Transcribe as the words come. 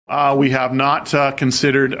We have not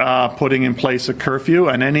considered putting in place a curfew,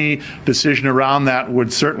 and any decision around that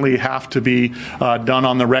would certainly have to be done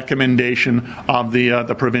on the recommendation of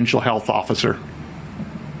the provincial health officer.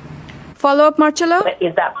 Follow-up, Marcello?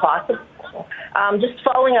 Is that possible? Just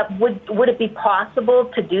following up, would it be possible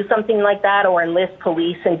to do something like that, or enlist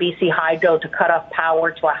police and BC Hydro to cut off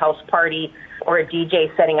power to a house party or a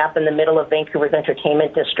DJ setting up in the middle of Vancouver's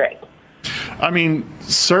entertainment district? I mean,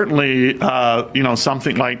 certainly,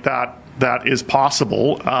 something like that is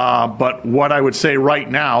possible. But what I would say right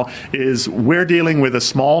now is we're dealing with a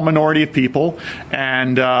small minority of people,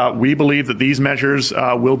 and we believe that these measures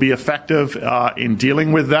will be effective in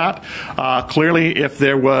dealing with that. Clearly, if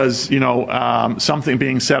there was, something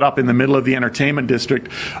being set up in the middle of the entertainment district,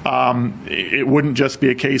 it wouldn't just be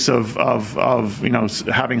a case of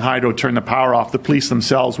having Hydro turn the power off. The police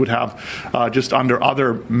themselves would have just under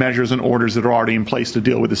other measures and orders that are already in place to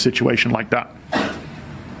deal with a situation like that.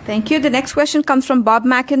 Thank you. The next question comes from Bob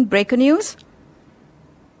Mackin, Breaker News.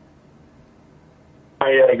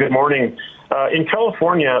 Hi, good morning. In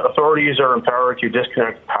California, authorities are empowered to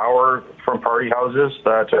disconnect power from party houses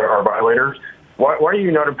that are violators. Why are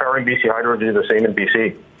you not empowering BC Hydro to do the same in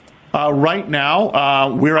BC? Right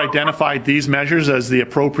now, we're identified these measures as the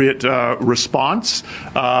appropriate response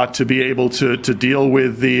to be able to deal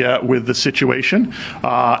with the situation,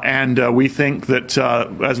 and we think that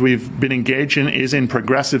as we've been engaged in is in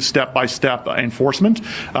progressive step-by-step enforcement,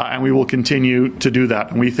 and we will continue to do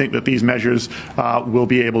that. And we think that these measures will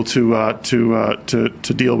be able to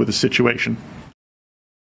deal with the situation.